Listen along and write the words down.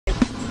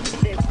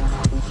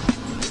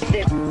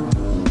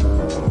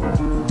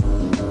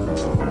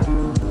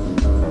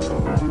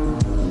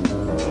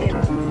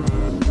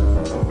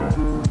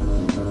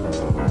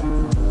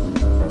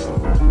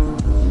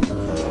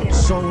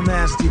So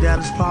nasty that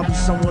it's probably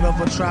somewhat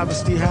of a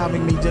travesty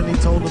having me. Then he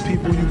told the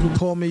people you can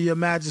call me your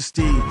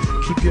majesty.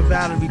 Keep your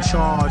battery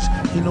charged,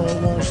 you know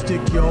it won't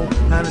stick, yo.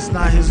 And it's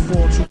not his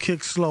fault you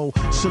kick slow.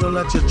 Should've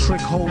let your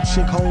trick hold,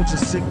 chick hold your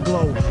sick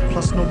glow.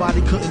 Plus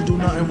nobody couldn't do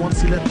nothing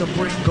once he let the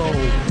brick go.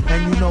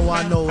 And you know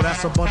I know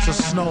that's a bunch of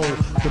snow.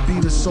 The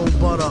beat is so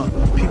butter.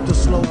 Peep the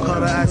slow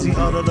cutter as he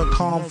utter the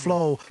calm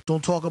flow.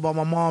 Don't talk about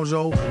my mom,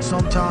 yo.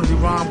 Sometimes he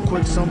rhyme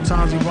quick,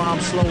 sometimes he rhyme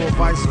slow, or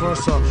vice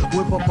versa.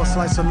 Whip up a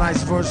slice of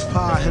nice verse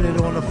pie. Hit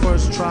it on the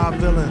first try,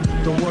 villain.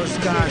 The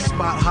worst guy,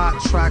 spot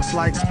hot tracks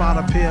like spot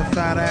a pair of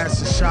fat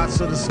asses. Shots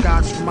of the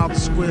scotch from out the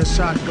square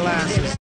shot glasses.